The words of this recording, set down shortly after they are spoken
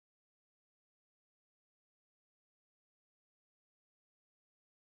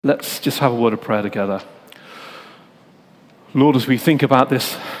Let's just have a word of prayer together. Lord, as we think about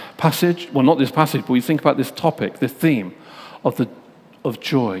this passage, well, not this passage, but we think about this topic, this theme of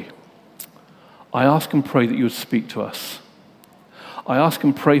joy, I ask and pray that you would speak to us. I ask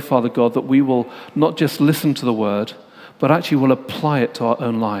and pray, Father God, that we will not just listen to the word, but actually will apply it to our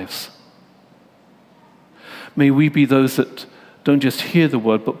own lives. May we be those that don't just hear the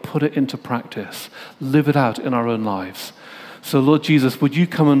word, but put it into practice, live it out in our own lives. So, Lord Jesus, would you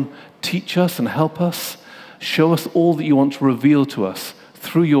come and teach us and help us, show us all that you want to reveal to us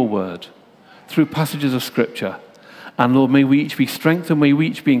through your word, through passages of Scripture. And Lord, may we each be strengthened, may we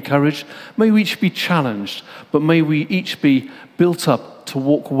each be encouraged, may we each be challenged, but may we each be built up to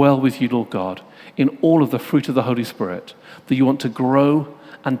walk well with you, Lord God, in all of the fruit of the Holy Spirit that you want to grow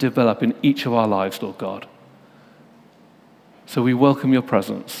and develop in each of our lives, Lord God. So we welcome your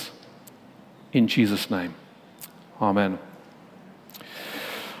presence in Jesus' name. Amen.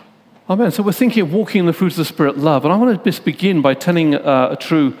 Amen. So we're thinking of walking in the fruit of the Spirit, love. And I want to just begin by telling a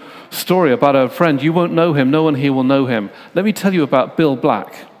true story about a friend. You won't know him. No one here will know him. Let me tell you about Bill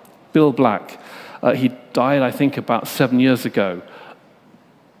Black. Bill Black. He died, I think, about 7 years ago.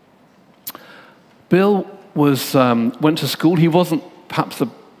 Bill went to school. He wasn't perhaps the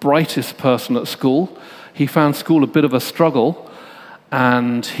brightest person at school. He found school a bit of a struggle.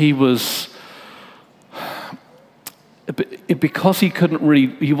 And he was... because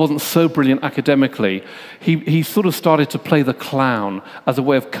he wasn't so brilliant academically, he sort of started to play the clown as a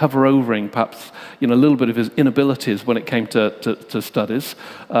way of cover-overing perhaps a little bit of his inabilities when it came to studies.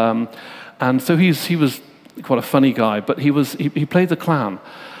 And so he was quite a funny guy, but he played the clown.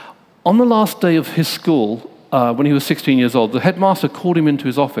 On the last day of his school, when he was 16 years old, the headmaster called him into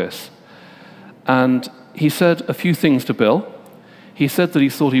his office, and he said a few things to Bill. He said that he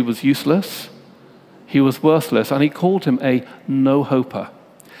thought he was useless, he was worthless, and he called him a no-hoper.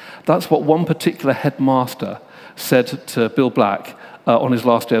 That's what one particular headmaster said to Bill Black on his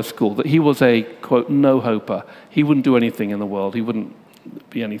last day of school, that he was a, quote, no-hoper. He wouldn't do anything in the world. He wouldn't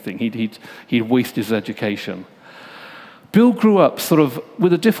be anything. He'd waste his education. Bill grew up sort of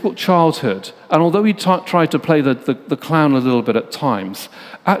with a difficult childhood, and although he tried to play the clown a little bit at times,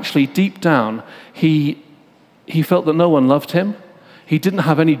 actually deep down he felt that no one loved him. He didn't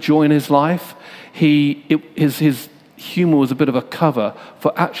have any joy in his life. His humor was a bit of a cover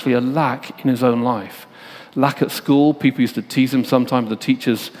for actually a lack in his own life. Lack at school. People used to tease him sometimes.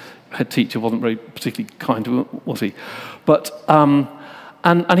 The head teacher wasn't very particularly kind to him, was he? But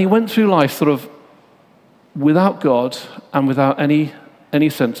and he went through life sort of without God and without any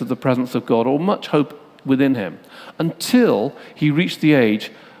sense of the presence of God or much hope within him, until he reached the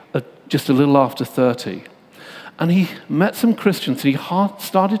age of just a little after 30. And he met some Christians, and he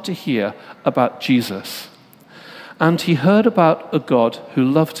started to hear about Jesus. And he heard about a God who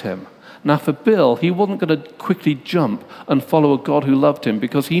loved him. Now for Bill, he wasn't going to quickly jump and follow a God who loved him,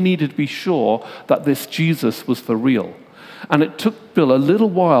 because he needed to be sure that this Jesus was for real. And it took Bill a little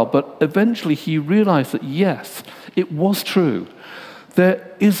while, but eventually he realized that yes, it was true.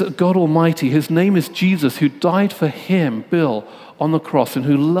 There is a God Almighty, his name is Jesus, who died for him, Bill, on the cross, and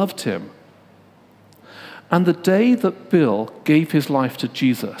who loved him. And the day that Bill gave his life to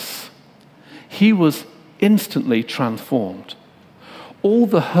Jesus, he was instantly transformed. All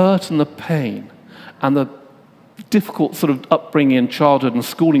the hurt and the pain and the difficult sort of upbringing in childhood and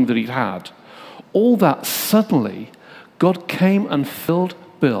schooling that he'd had, all that suddenly, God came and filled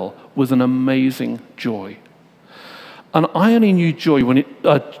Bill with an amazing joy. And I only knew Bill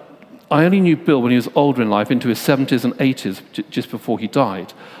when he was older in life, into his 70s and 80s, just before he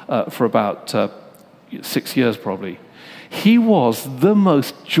died, for about 6 years probably. He was the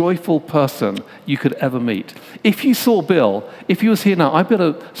most joyful person you could ever meet. If you saw Bill, if he was here now, I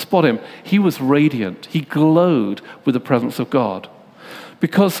better spot him. He was radiant. He glowed with the presence of God.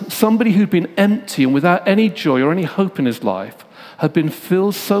 Because somebody who'd been empty and without any joy or any hope in his life had been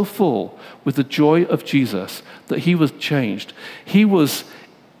filled so full with the joy of Jesus that he was changed. He was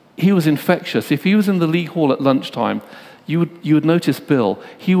infectious. If he was in the Lee Hall at lunchtime, you would notice Bill.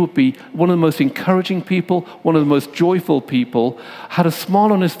 He would be one of the most encouraging people, one of the most joyful people, had a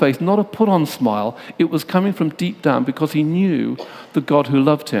smile on his face, not a put-on smile. It was coming from deep down because he knew the God who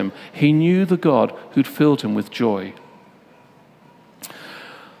loved him. He knew the God who'd filled him with joy.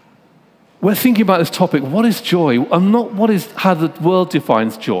 We're thinking about this topic, what is joy? Not how the world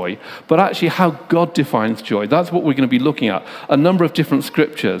defines joy, but actually how God defines joy. That's what we're going to be looking at, a number of different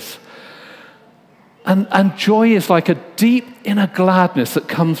scriptures. And joy is like a deep inner gladness that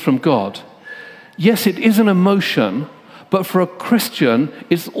comes from God. Yes, it is an emotion, but for a Christian,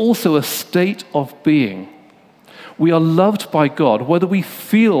 it's also a state of being. We are loved by God, whether we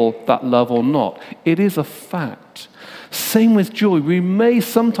feel that love or not. It is a fact. Same with joy. We may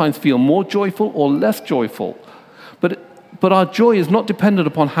sometimes feel more joyful or less joyful, but our joy is not dependent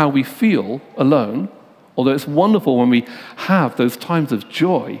upon how we feel alone, although it's wonderful when we have those times of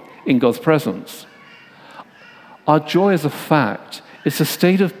joy in God's presence. Our joy is a fact. It's a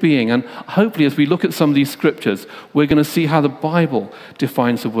state of being, and hopefully as we look at some of these scriptures, we're going to see how the Bible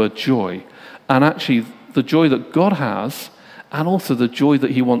defines the word joy, and actually the joy that God has, and also the joy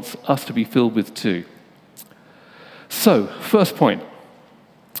that he wants us to be filled with too. So, first point.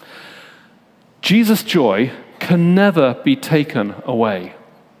 Jesus' joy can never be taken away.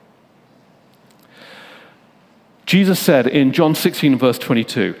 Jesus said in John 16, verse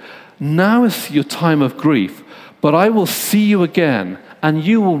 22, "Now is your time of grief, but I will see you again, and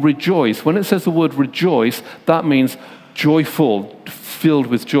you will rejoice." When it says the word rejoice, that means joyful, filled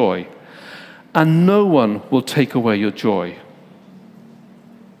with joy. "And no one will take away your joy."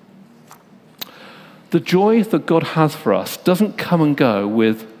 The joy that God has for us doesn't come and go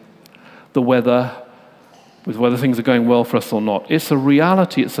with the weather, with whether things are going well for us or not. It's a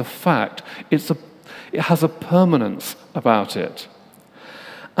reality, it's a fact, it has a permanence about it.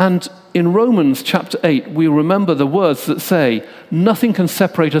 And in Romans chapter 8, we remember the words that say, "Nothing can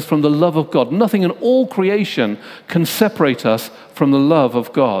separate us from the love of God. Nothing in all creation can separate us from the love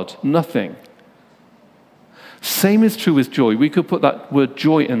of God." Nothing. Same is true with joy. We could put that word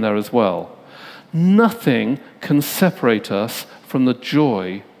joy in there as well. Nothing can separate us from the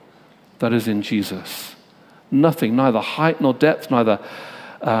joy that is in Jesus. Nothing, neither height nor depth, neither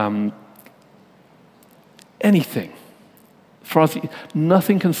anything. For us,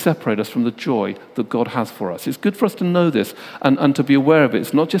 nothing can separate us from the joy that God has for us. It's good for us to know this and to be aware of it.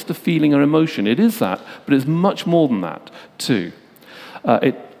 It's not just a feeling or emotion. It is that, but it's much more than that too.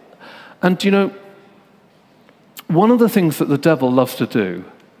 And you know, one of the things that the devil loves to do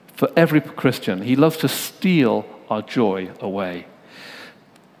for every Christian, he loves to steal our joy away.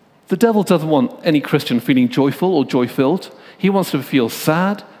 The devil doesn't want any Christian feeling joyful or joy-filled. He wants to feel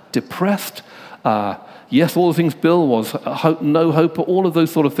sad, depressed. Yes, all the things Bill was, no hope, all of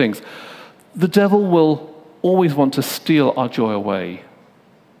those sort of things. The devil will always want to steal our joy away.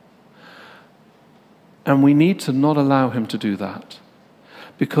 And we need to not allow him to do that.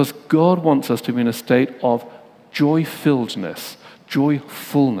 Because God wants us to be in a state of joy-filledness,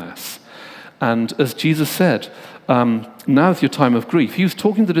 joyfulness. And as Jesus said, now is your time of grief. He was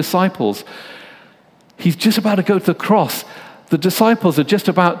talking to the disciples. He's just about to go to the cross. The disciples are just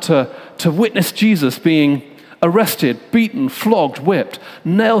about to witness Jesus being arrested, beaten, flogged, whipped,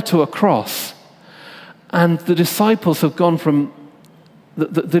 nailed to a cross. And the disciples have gone from,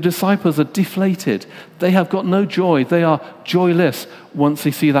 the disciples are deflated. They have got no joy. They are joyless once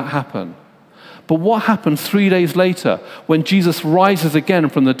they see that happen. But what happens 3 days later when Jesus rises again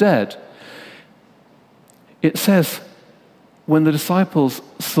from the dead? It says, when the disciples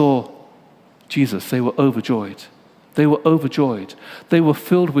saw Jesus, they were overjoyed. They were overjoyed. They were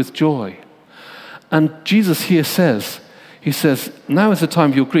filled with joy. And Jesus here says, he says, "Now is the time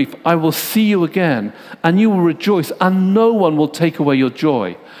of your grief. I will see you again, and you will rejoice, and no one will take away your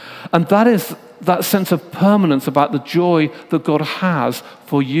joy." And that is that sense of permanence about the joy that God has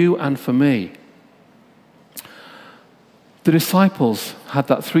for you and for me. The disciples had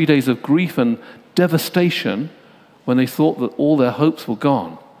that 3 days of grief and devastation when they thought that all their hopes were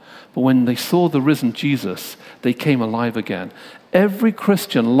gone. But when they saw the risen Jesus, they came alive again. Every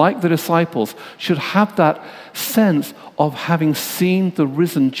Christian, like the disciples, should have that sense of having seen the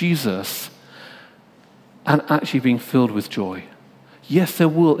risen Jesus and actually being filled with joy. Yes, there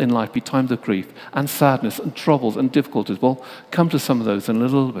will in life be times of grief and sadness and troubles and difficulties. We'll come to some of those in a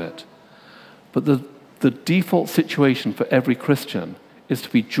little bit. But the default situation for every Christian is to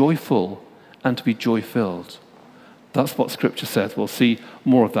be joyful and to be joy-filled. That's what Scripture says. We'll see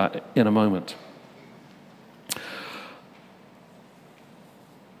more of that in a moment.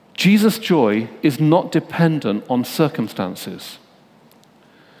 Jesus' joy is not dependent on circumstances.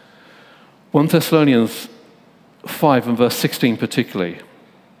 1 Thessalonians 5 and verse 16 particularly.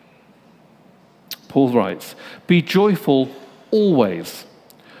 Paul writes, "Be joyful always.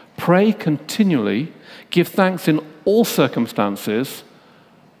 Pray continually. Give thanks in all circumstances,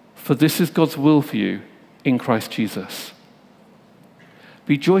 for this is God's will for you in Christ Jesus."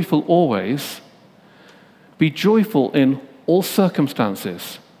 Be joyful always. Be joyful in all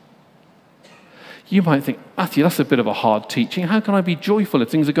circumstances. You might think, Matthew, that's a bit of a hard teaching. How can I be joyful if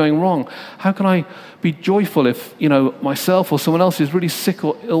things are going wrong? How can I be joyful if, myself or someone else is really sick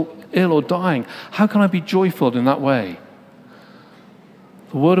or ill or dying? How can I be joyful in that way?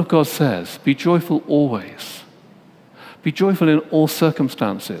 The Word of God says, be joyful always. Be joyful in all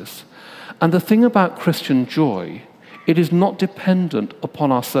circumstances. And the thing about Christian joy, it is not dependent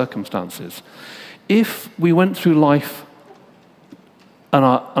upon our circumstances. If we went through life and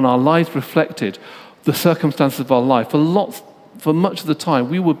our lives reflected the circumstances of our life, for much of the time,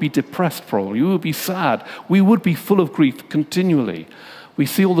 we would be depressed probably, we would be sad, we would be full of grief continually. We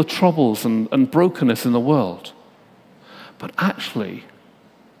see all the troubles and brokenness in the world. But actually,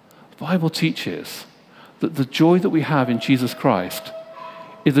 the Bible teaches that the joy that we have in Jesus Christ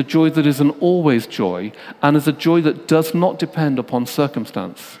is a joy that is an always joy, and is a joy that does not depend upon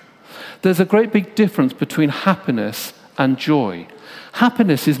circumstance. There's a great big difference between happiness and joy.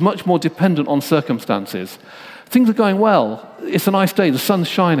 Happiness is much more dependent on circumstances. Things are going well. It's a nice day. The sun's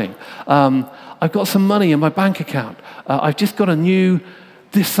shining. I've got some money in my bank account. I've just got a new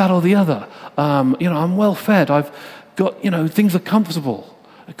this, that, or the other. I'm well fed. I've got, things are comfortable.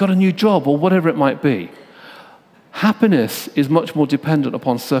 I've got a new job, or whatever it might be. Happiness is much more dependent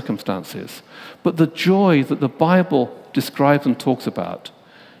upon circumstances. But the joy that the Bible describes and talks about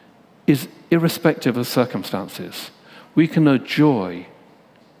is irrespective of circumstances. We can know joy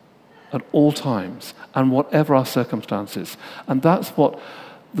at all times and whatever our circumstances. And that's what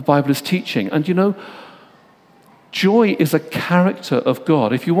the Bible is teaching. And joy is a character of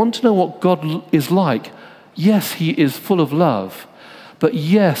God. If you want to know what God is like, yes, he is full of love. But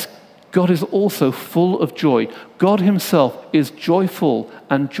yes, God is also full of joy. God himself is joyful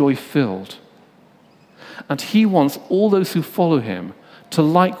and joy-filled. And he wants all those who follow him to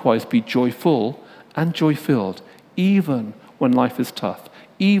likewise be joyful and joy-filled, even when life is tough,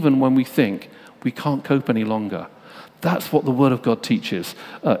 even when we think we can't cope any longer. That's what the Word of God teaches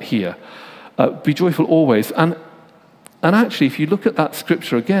here. Be joyful always. And actually, if you look at that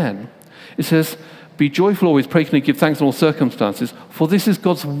scripture again, it says, be joyful always, pray continually, give thanks in all circumstances, for this is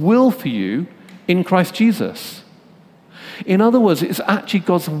God's will for you in Christ Jesus. In other words, it's actually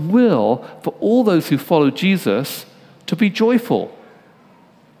God's will for all those who follow Jesus to be joyful.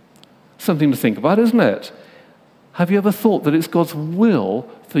 Something to think about, isn't it? Have you ever thought that it's God's will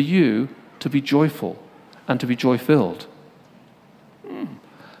for you to be joyful and to be joy-filled?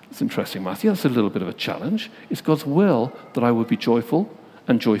 That's interesting, Matthew. That's a little bit of a challenge. It's God's will that I would be joyful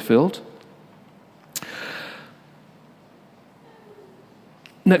and joy-filled.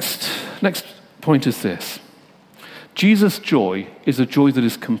 Next point is this. Jesus' joy is a joy that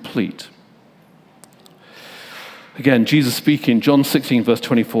is complete. Again, Jesus speaking, John 16, verse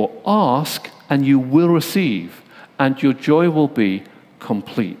 24, ask and you will receive, and your joy will be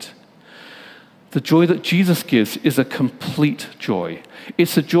complete. The joy that Jesus gives is a complete joy.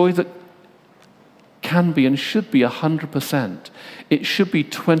 It's a joy that can be and should be 100%. It should be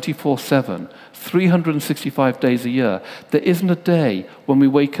 24/7, 365 days a year. There isn't a day when we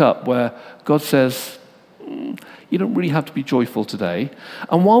wake up where God says, you don't really have to be joyful today.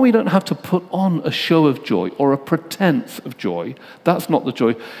 And while we don't have to put on a show of joy or a pretense of joy, that's not the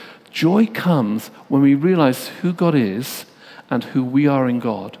joy. Joy comes when we realize who God is and who we are in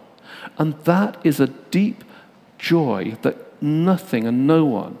God. And that is a deep joy that nothing and no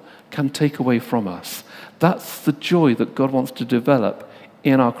one can take away from us. That's the joy that God wants to develop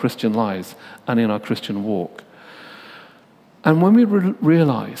in our Christian lives and in our Christian walk. And when we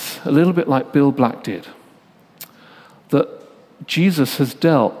realize, a little bit like Bill Black did, that Jesus has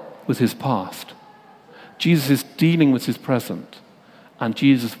dealt with his past, Jesus is dealing with his present, and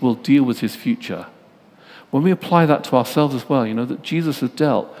Jesus will deal with his future. When we apply that to ourselves as well, that Jesus has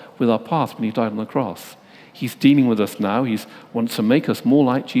dealt with our past when he died on the cross. He's dealing with us now. He wants to make us more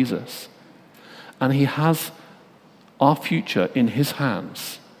like Jesus. And he has our future in his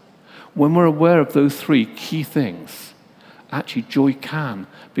hands. When we're aware of those three key things, actually joy can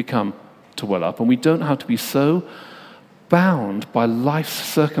become to well up. And we don't have to be so bound by life's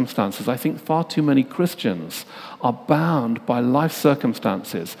circumstances. I think far too many Christians are bound by life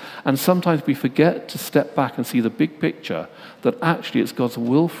circumstances. And sometimes we forget to step back and see the big picture, that actually it's God's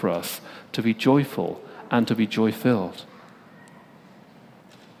will for us to be joyful and to be joy-filled.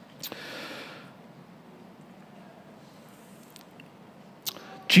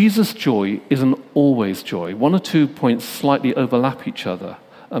 Jesus' joy is an always joy. One or two points slightly overlap each other,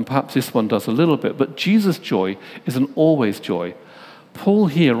 and perhaps this one does a little bit, but Jesus' joy is an always joy. Paul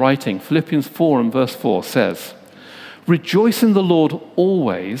here writing, Philippians 4 and verse 4 says, rejoice in the Lord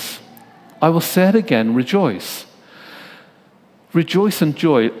always. I will say it again, rejoice. Rejoice and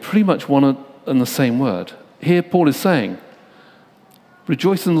joy, pretty much one and the same word. Here Paul is saying,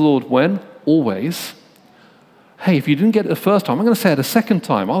 rejoice in the Lord when? Always. Hey, if you didn't get it the first time, I'm going to say it a second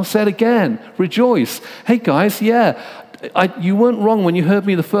time. I'll say it again. Rejoice. Hey, guys, you weren't wrong when you heard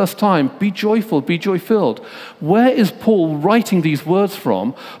me the first time. Be joyful, be joy-filled. Where is Paul writing these words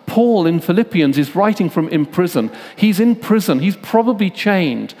from? Paul in Philippians is writing from in prison. He's in prison. He's probably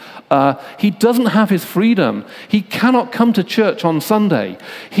chained. He doesn't have his freedom. He cannot come to church on Sunday.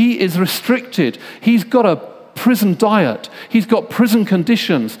 He is restricted. He's got a prison diet. He's got prison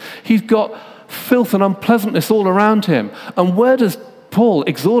conditions. He's got filth and unpleasantness all around him. And where does Paul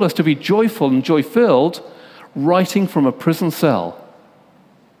exhort us to be joyful and joy-filled? Writing from a prison cell.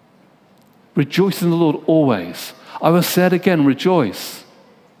 Rejoice in the Lord always. I will say it again, rejoice.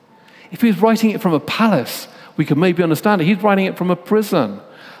 If he's writing it from a palace, we can maybe understand it. He's writing it from a prison.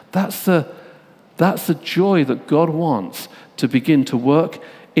 That's the joy that God wants to begin to work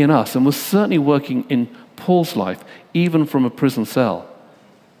in us, and was certainly working in Paul's life, even from a prison cell.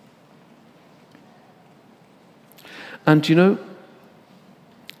 And you know,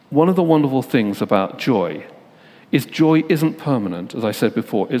 one of the wonderful things about joy isn't permanent, as I said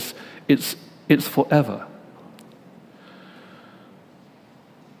before. It's forever.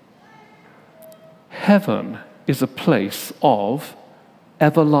 Heaven is a place of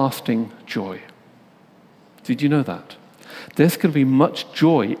everlasting joy. Did you know that? There's going to be much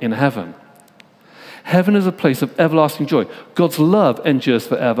joy in heaven. Heaven is a place of everlasting joy. God's love endures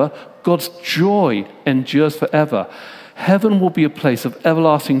forever. God's joy endures forever. Heaven will be a place of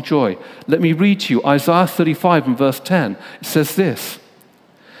everlasting joy. Let me read to you Isaiah 35 and verse 10. It says this: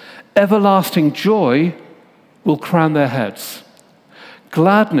 everlasting joy will crown their heads.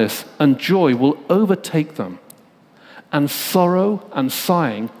 Gladness and joy will overtake them, and sorrow and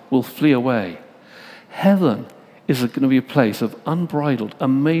sighing will flee away. Heaven is going to be a place of unbridled,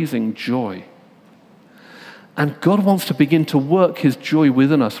 amazing joy. And God wants to begin to work his joy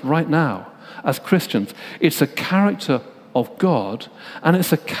within us right now as Christians. It's a character of God, and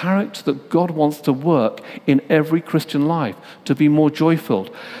it's a character that God wants to work in every Christian life to be more joy-filled.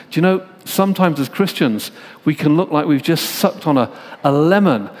 Do you know, sometimes as Christians, we can look like we've just sucked on a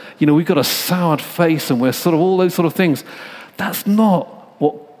lemon. You know, we've got a soured face and we're sort of all those sort of things. That's not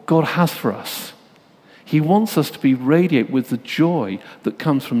what God has for us. He wants us to be radiate with the joy that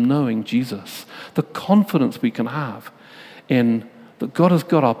comes from knowing Jesus, the confidence we can have in that God has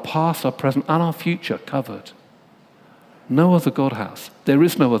got our past, our present, and our future covered. No other God has. There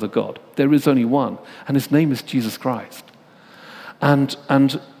is no other God. There is only one, and his name is Jesus Christ. And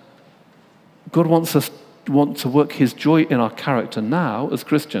God wants to work his joy in our character now as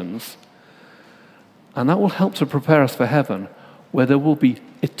Christians, and that will help to prepare us for heaven, where there will be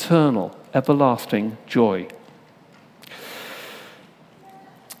eternal, everlasting joy.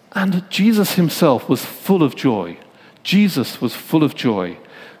 And Jesus himself was full of joy. Jesus was full of joy. It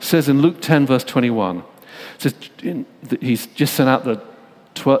says in Luke 10, verse 21, it says he's just sent out the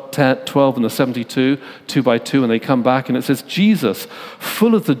 12 and the 72, 2 by 2, and they come back, and it says, Jesus,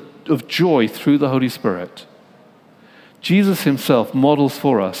 full of joy through the Holy Spirit. Jesus himself models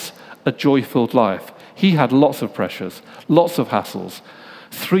for us a joy-filled life. He had lots of pressures, lots of hassles.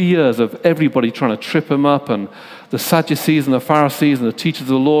 3 years of everybody trying to trip him up, and the Sadducees and the Pharisees and the teachers of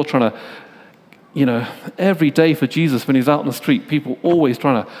the law trying to, every day for Jesus when he's out on the street, people always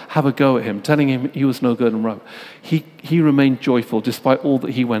trying to have a go at him, telling him he was no good and wrong. He remained joyful despite all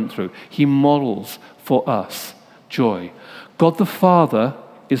that he went through. He models for us joy. God the Father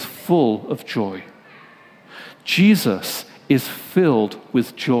is full of joy. Jesus is filled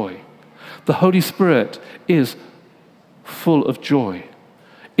with joy. The Holy Spirit is full of joy.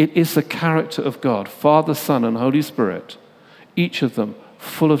 It is the character of God, Father, Son, and Holy Spirit, each of them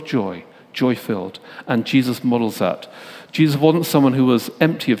full of joy, joy-filled, and Jesus models that. Jesus wasn't someone who was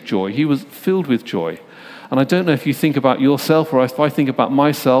empty of joy. He was filled with joy. And I don't know if you think about yourself or if I think about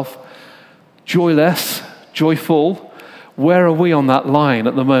myself, joyless, joyful, where are we on that line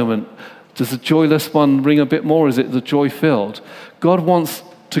at the moment? Does the joyless one ring a bit more? Is it the joy-filled? God wants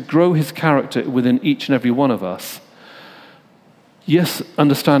to grow his character within each and every one of us. Yes,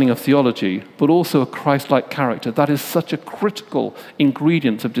 understanding of theology, but also a Christ-like character. That is such a critical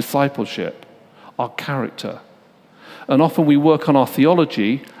ingredient of discipleship, our character. And often we work on our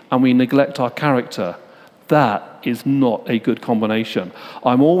theology and we neglect our character. That is not a good combination.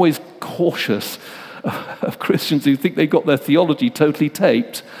 I'm always cautious of Christians who think they've got their theology totally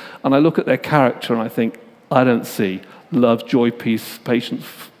taped, and I look at their character and I think, I don't see love, joy, peace, patience,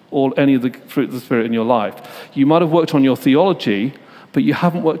 or any of the fruit of the Spirit in your life. You might have worked on your theology, but you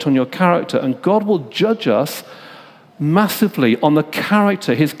haven't worked on your character, and God will judge us massively on the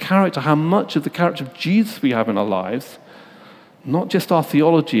character, his character, how much of the character of Jesus we have in our lives. Not just our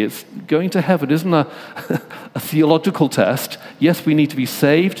theology. It's going to heaven isn't a theological test. Yes, we need to be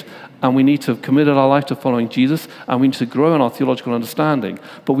saved, and we need to have committed our life to following Jesus, and we need to grow in our theological understanding.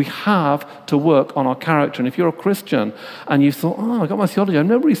 But we have to work on our character. And if you're a Christian and you thought, I got my theology, I've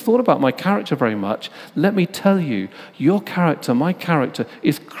never really thought about my character very much, let me tell you, your character, my character,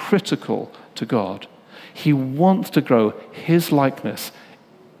 is critical to God. He wants to grow his likeness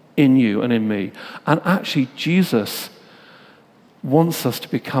in you and in me. And actually, Jesus wants us to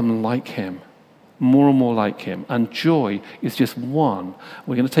become like him. More and more like him. And joy is just one.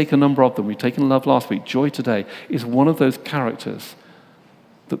 We're going to take a number of them. We've taken love last week. Joy today is one of those characters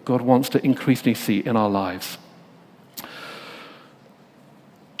that God wants to increasingly see in our lives.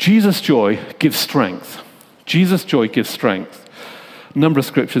 Jesus' joy gives strength. Jesus' joy gives strength. A number of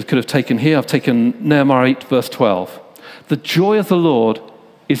scriptures could have taken here. I've taken Nehemiah 8, verse 12. The joy of the Lord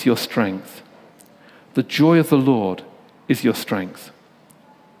is your strength. The joy of the Lord is your strength.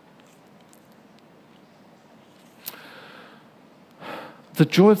 The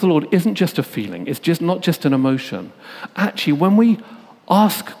joy of the Lord isn't just a feeling. It's just not just an emotion. Actually, when we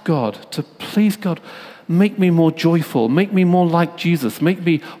ask God to, please God, make me more joyful, make me more like Jesus, make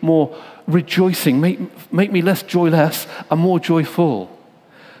me more rejoicing, make me less joyless and more joyful.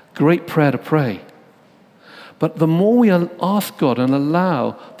 Great prayer to pray. But the more we ask God and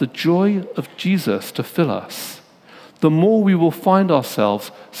allow the joy of Jesus to fill us, the more we will find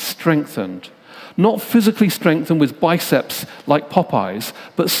ourselves strengthened. Not physically strengthened with biceps like Popeyes,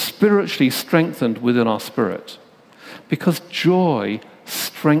 but spiritually strengthened within our spirit. Because joy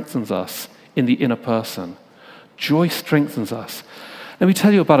strengthens us in the inner person. Joy strengthens us. Let me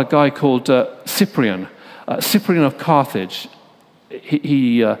tell you about a guy called Cyprian. Cyprian of Carthage.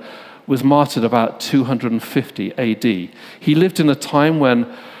 He was martyred about 250 AD. He lived in a time when,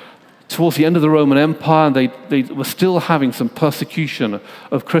 towards the end of the Roman Empire, they were still having some persecution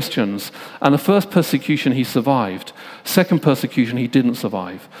of Christians. And the first persecution he survived. Second persecution he didn't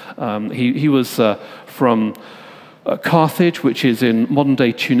survive. He was from Carthage, which is in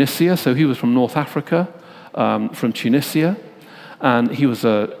modern-day Tunisia. So he was from North Africa, from Tunisia. And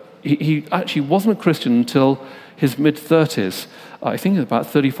he actually wasn't a Christian until his mid-30s. I think at about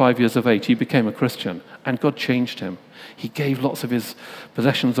 35 years of age, he became a Christian. And God changed him. He gave lots of his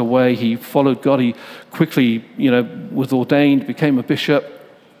possessions away. He followed God. He quickly, was ordained, became a bishop.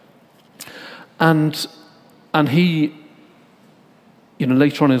 And he,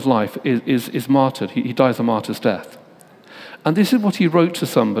 later on in his life is martyred. He dies a martyr's death. And this is what he wrote to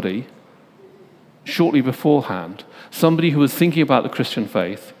somebody shortly beforehand, somebody who was thinking about the Christian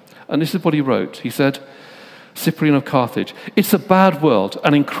faith. And this is what he wrote. He said, Cyprian of Carthage, it's a bad world,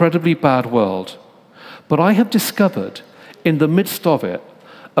 an incredibly bad world. But I have discovered in the midst of it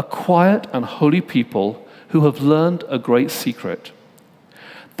a quiet and holy people who have learned a great secret.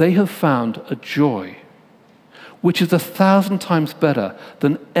 They have found a joy which is 1,000 times better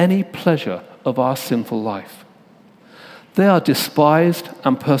than any pleasure of our sinful life. They are despised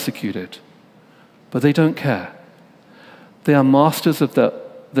and persecuted, but they don't care. They are masters of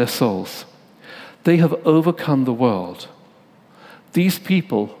their souls. They have overcome the world. These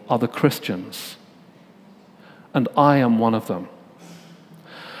people are the Christians. And I am one of them.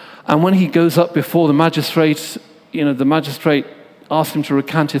 And when he goes up before the magistrate, the magistrate asks him to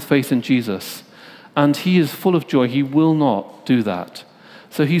recant his faith in Jesus. And he is full of joy. He will not do that.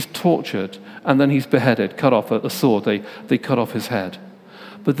 So he's tortured, and then he's beheaded, cut off a sword. They cut off his head.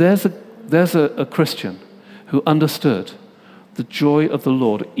 But there's a Christian who understood the joy of the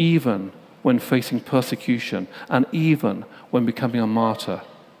Lord even when facing persecution and even when becoming a martyr.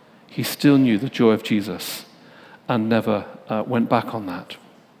 He still knew the joy of Jesus and never went back on that.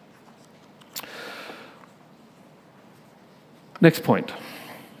 Next point.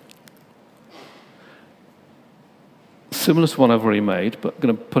 Similar to one I've already made, but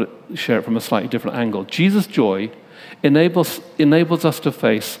I'm going to share it from a slightly different angle. Jesus' joy enables us to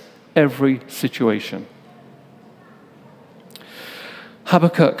face every situation.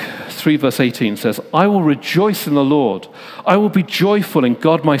 Habakkuk 3 verse 18 says, I will rejoice in the Lord. I will be joyful in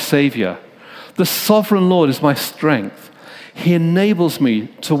God my Savior. The sovereign Lord is my strength. He enables me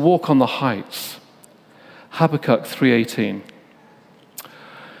to walk on the heights. Habakkuk 3:18.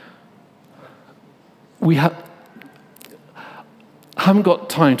 We haven't got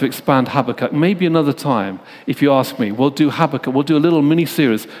time to expand Habakkuk. Maybe another time, if you ask me, we'll do Habakkuk. We'll do a little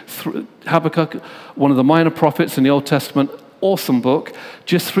mini-series. Habakkuk, one of the minor prophets in the Old Testament, awesome book,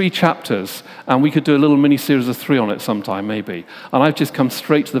 just 3 chapters, and we could do a little mini-series of 3 on it sometime, maybe. And I've just come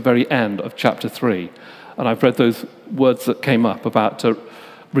straight to the very end of chapter 3, and I've read those words that came up about to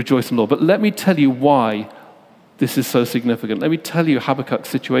rejoice in the Lord. But let me tell you why this is so significant. Let me tell you Habakkuk's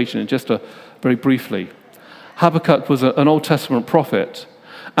situation in just very briefly. Habakkuk was an Old Testament prophet,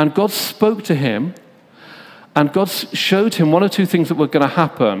 and God spoke to him, and God showed him one or two things that were going to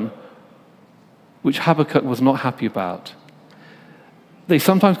happen, which Habakkuk was not happy about. They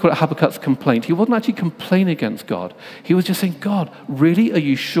sometimes call it Habakkuk's complaint. He wasn't actually complaining against God. He was just saying, God, really? Are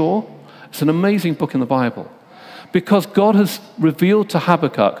you sure? It's an amazing book in the Bible. Because God has revealed to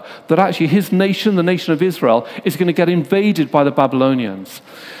Habakkuk that actually his nation, the nation of Israel, is going to get invaded by the Babylonians.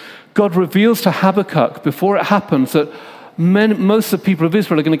 God reveals to Habakkuk before it happens that most of the people of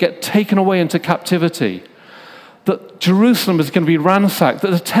Israel are going to get taken away into captivity, that Jerusalem is going to be ransacked,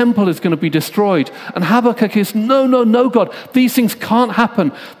 that the temple is going to be destroyed. And Habakkuk is, no, God, these things can't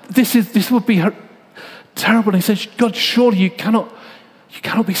happen. This would be terrible. And he says, God, surely you cannot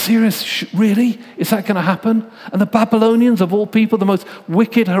be serious. Really? Is that going to happen? And the Babylonians, of all people, the most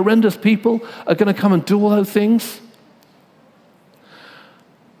wicked, horrendous people, are going to come and do all those things?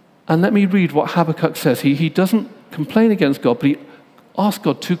 And let me read what Habakkuk says. He doesn't complain against God, but he asks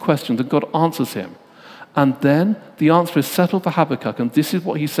God two questions, and God answers him. And then the answer is settled for Habakkuk, and this is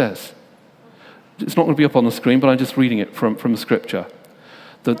what he says. It's not going to be up on the screen, but I'm just reading it from the scripture.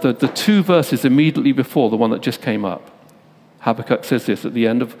 The two verses immediately before the one that just came up. Habakkuk says this at the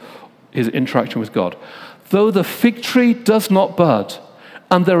end of his interaction with God. Though the fig tree does not bud,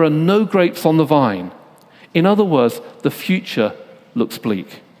 and there are no grapes on the vine. In other words, the future looks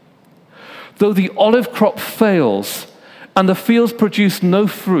bleak. Though the olive crop fails, and the fields produce no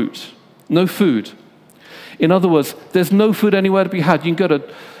food. In other words, there's no food anywhere to be had. You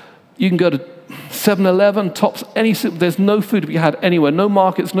can go to 7-Eleven, Tops, there's no food to be had anywhere. No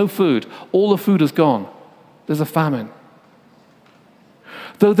markets, no food. All the food is gone. There's a famine.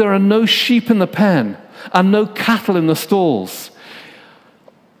 Though there are no sheep in the pen and no cattle in the stalls.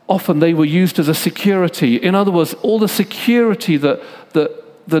 Often they were used as a security. In other words, all the security that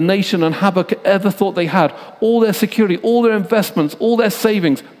the nation and Habakkuk ever thought they had, all their security, all their investments, all their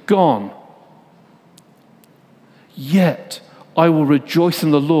savings, gone. Yet I will rejoice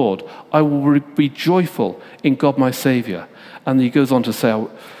in the Lord. I will be joyful in God my Savior. And he goes on to say,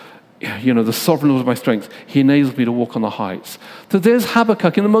 the sovereign Lord of my strength, he enables me to walk on the heights. So there's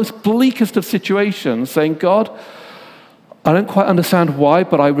Habakkuk in the most bleakest of situations saying, God, I don't quite understand why,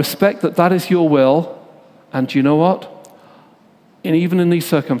 but I respect that is your will. And do you know what? And even in these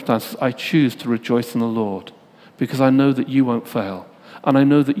circumstances, I choose to rejoice in the Lord because I know that you won't fail. And I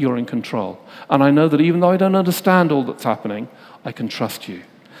know that you're in control. And I know that even though I don't understand all that's happening, I can trust you.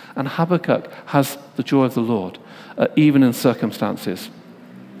 And Habakkuk has the joy of the Lord, even in circumstances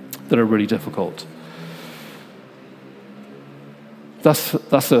that are really difficult. That's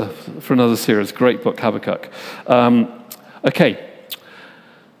for another series. Great book, Habakkuk. Okay,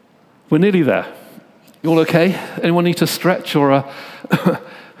 we're nearly there. You all okay? Anyone need to stretch, or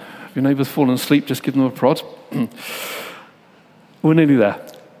if your neighbour's fallen asleep, just give them a prod. We're nearly there.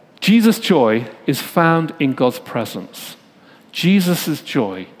 Jesus' joy is found in God's presence. Jesus'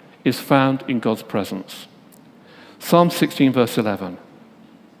 joy is found in God's presence. Psalm 16, verse 11.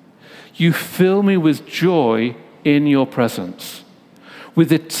 You fill me with joy in your presence,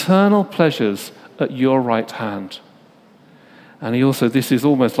 with eternal pleasures at your right hand. And this is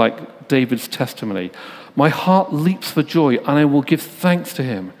almost like David's testimony. My heart leaps for joy, and I will give thanks to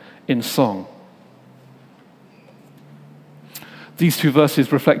him in song. These two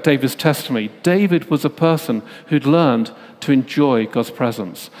verses reflect David's testimony. David was a person who'd learned to enjoy God's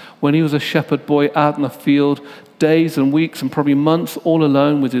presence. When he was a shepherd boy out in the field, days and weeks and probably months all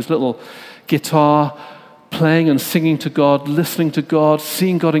alone with his little guitar, playing and singing to God, listening to God,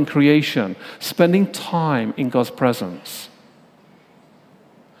 seeing God in creation, spending time in God's presence.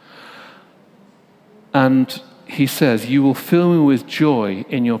 And he says, you will fill me with joy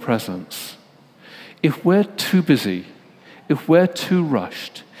in your presence. If we're too busy, if we're too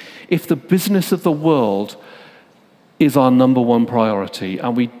rushed, if the business of the world is our number one priority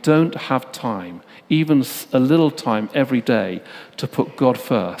and we don't have time, even a little time every day, to put God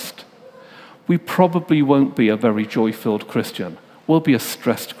first, we probably won't be a very joy-filled Christian. We'll be a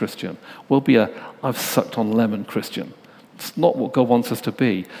stressed Christian. We'll be I've sucked on lemon Christian. It's not what God wants us to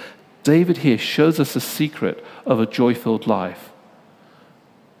be. David here shows us the secret of a joy-filled life.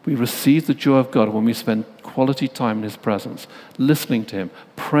 We receive the joy of God when we spend quality time in his presence, listening to him,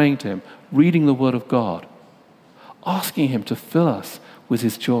 praying to him, reading the word of God, asking him to fill us with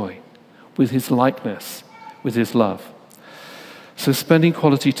his joy, with his likeness, with his love. So spending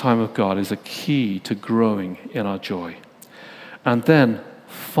quality time with God is a key to growing in our joy. And then,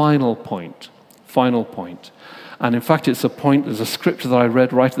 final point. And in fact, it's a point, there's a scripture that I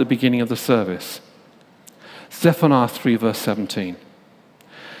read right at the beginning of the service. Zephaniah 3, verse 17.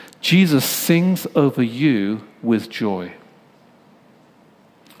 Jesus sings over you with joy.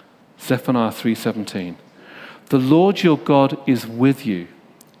 Zephaniah 3:17. The Lord your God is with you.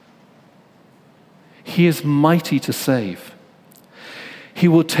 He is mighty to save. He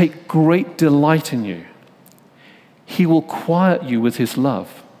will take great delight in you. He will quiet you with his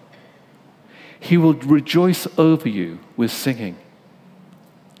love. He will rejoice over you with singing.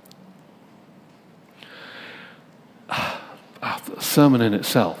 A sermon in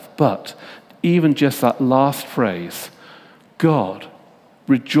itself, but even just that last phrase, God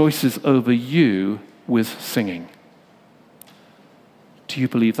rejoices over you with singing. Do you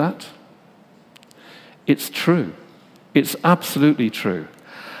believe that? It's true. It's absolutely true.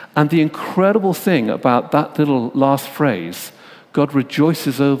 And the incredible thing about that little last phrase, God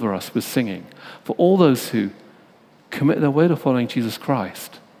rejoices over us with singing, for all those who commit their way to following Jesus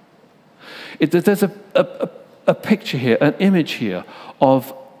Christ. There's a picture here, an image here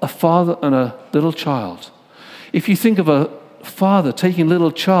of a father and a little child. If you think of a father taking a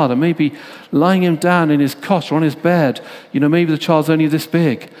little child and maybe lying him down in his cot or on his bed, maybe the child's only this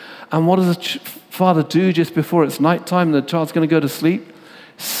big. And what does a father do just before it's nighttime and the child's going to go to sleep?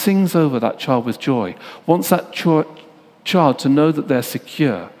 Sings over that child with joy. Wants that child to know that they're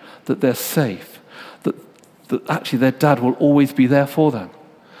secure, that they're safe, that actually their dad will always be there for them.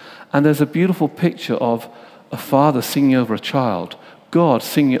 And there's a beautiful picture of a father singing over a child, God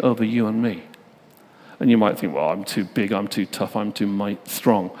singing it over you and me. And you might think, well, I'm too big, I'm too tough, I'm too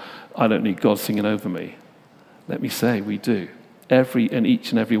strong. I don't need God singing over me. Let me say, we do.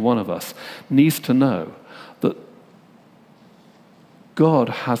 Each and every one of us needs to know that God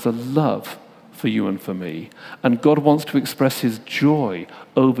has a love for you and for me, and God wants to express his joy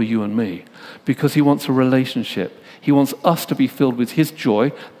over you and me because he wants a relationship. He wants us to be filled with his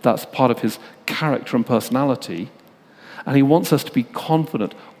joy. That's part of his character and personality. And he wants us to be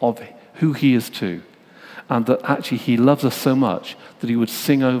confident of who he is too, and that actually he loves us so much that he would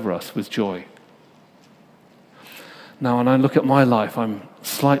sing over us with joy. Now, when I look at my life, I'm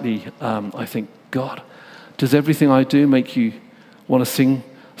slightly, I think, God, does everything I do make you want to sing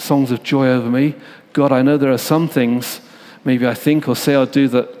songs of joy over me? God, I know there are some things maybe I think or say or do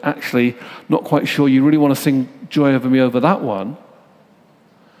that actually not quite sure you really want to sing joy over me over that one.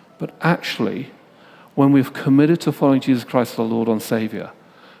 But actually, when we've committed to following Jesus Christ, our Lord and Savior,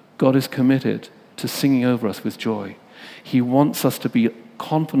 God is committed to singing over us with joy. He wants us to be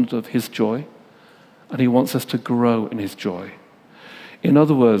confident of his joy, and he wants us to grow in his joy. In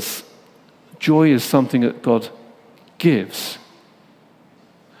other words, joy is something that God gives,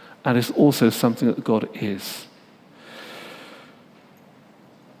 and it's also something that God is.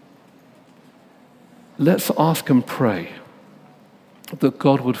 Let's ask and pray that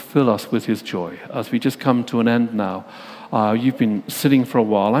God would fill us with his joy. As we just come to an end now, you've been sitting for a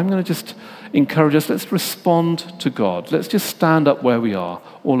while. I'm going to just encourage us, let's respond to God. Let's just stand up where we are.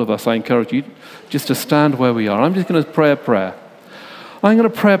 All of us, I encourage you just to stand where we are. I'm just going to pray a prayer. I'm going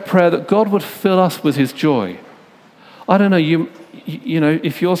to pray a prayer that God would fill us with his joy. I don't know, you know,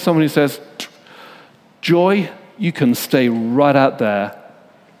 if you're someone who says, joy, you can stay right out there.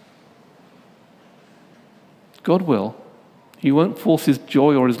 God will. He won't force his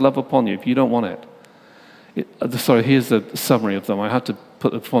joy or his love upon you if you don't want it. Sorry, here's the summary of them. I had to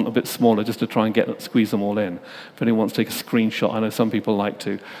put the font a bit smaller just to try and squeeze them all in. If anyone wants to take a screenshot, I know some people like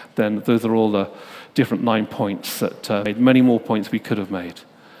to, then those are all the different 9 points that made many more points we could have made.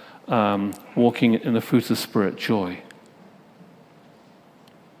 Walking in the fruit of the Spirit, joy.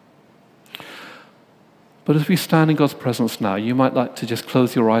 But as we stand in God's presence now, you might like to just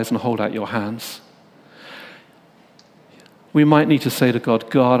close your eyes and hold out your hands. We might need to say to God,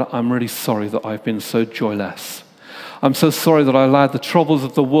 God, I'm really sorry that I've been so joyless. I'm so sorry that I allowed the troubles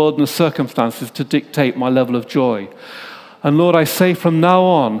of the world and the circumstances to dictate my level of joy. And Lord, I say from now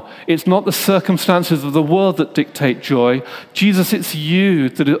on, it's not the circumstances of the world that dictate joy. Jesus, it's you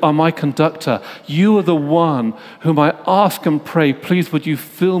that are my conductor. You are the one whom I ask and pray, please would you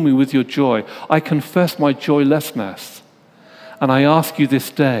fill me with your joy. I confess my joylessness. And I ask you this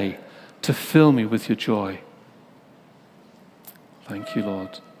day to fill me with your joy. Thank you,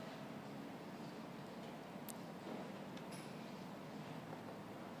 Lord.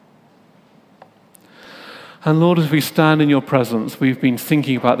 And Lord, as we stand in your presence, we've been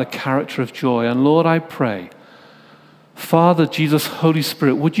thinking about the character of joy. And Lord, I pray, Father, Jesus, Holy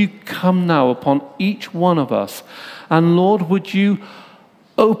Spirit, would you come now upon each one of us? And Lord, would you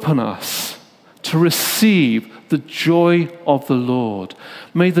open us to receive the joy of the Lord.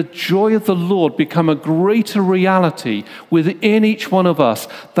 May the joy of the Lord become a greater reality within each one of us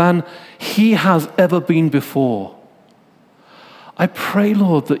than he has ever been before. I pray,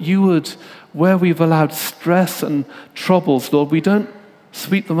 Lord, that you would, where we've allowed stress and troubles, Lord, we don't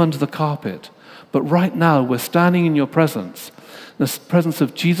sweep them under the carpet. But right now, we're standing in your presence, in the presence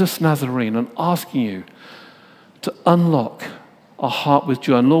of Jesus Nazarene, and asking you to unlock our heart with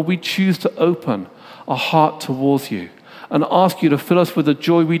joy. And Lord, we choose to open our heart towards you and ask you to fill us with a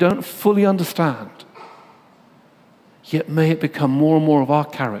joy we don't fully understand. Yet may it become more and more of our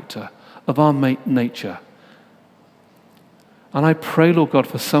character, of our nature. And I pray, Lord God,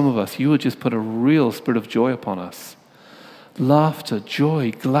 for some of us, you would just put a real spirit of joy upon us. Laughter,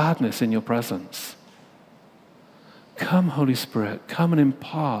 joy, gladness in your presence. Come, Holy Spirit, come and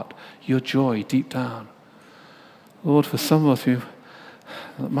impart your joy deep down. Lord, for some of us,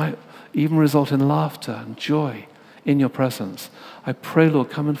 that might even result in laughter and joy in your presence. I pray, Lord,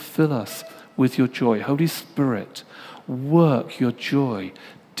 come and fill us with your joy. Holy Spirit, work your joy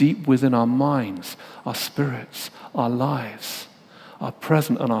deep within our minds, our spirits, our lives, our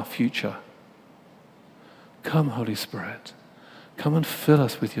present and our future. Come, Holy Spirit, come and fill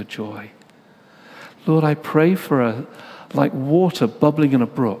us with your joy. Lord, I pray for like water bubbling in a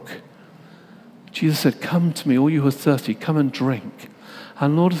brook. Jesus said, come to me, all you who are thirsty, come and drink.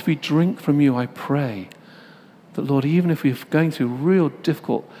 And Lord, as we drink from you, I pray that, Lord, even if we're going through real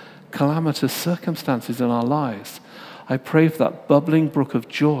difficult, calamitous circumstances in our lives, I pray for that bubbling brook of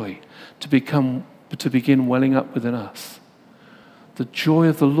joy to begin welling up within us. The joy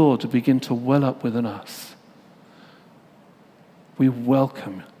of the Lord to begin to well up within us. We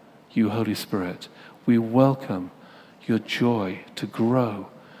welcome you, Holy Spirit. We welcome your joy to grow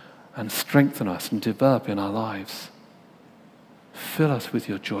and strengthen us and develop in our lives. Fill us with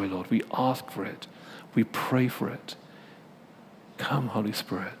your joy, Lord. We ask for it. We pray for it. Come, Holy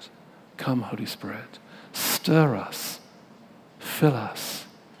Spirit. Come, Holy Spirit. Stir us. Fill us.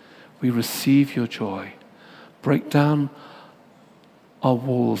 We receive your joy. Break down our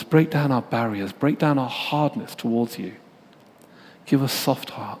walls. Break down our barriers. Break down our hardness towards you. Give us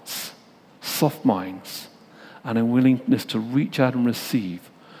soft hearts, soft minds, and a willingness to reach out and receive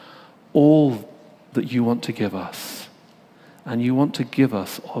all that you want to give us. And you want to give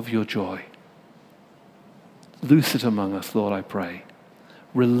us of your joy. Loose it among us, Lord, I pray.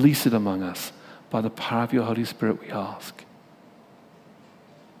 Release it among us by the power of your Holy Spirit, we ask.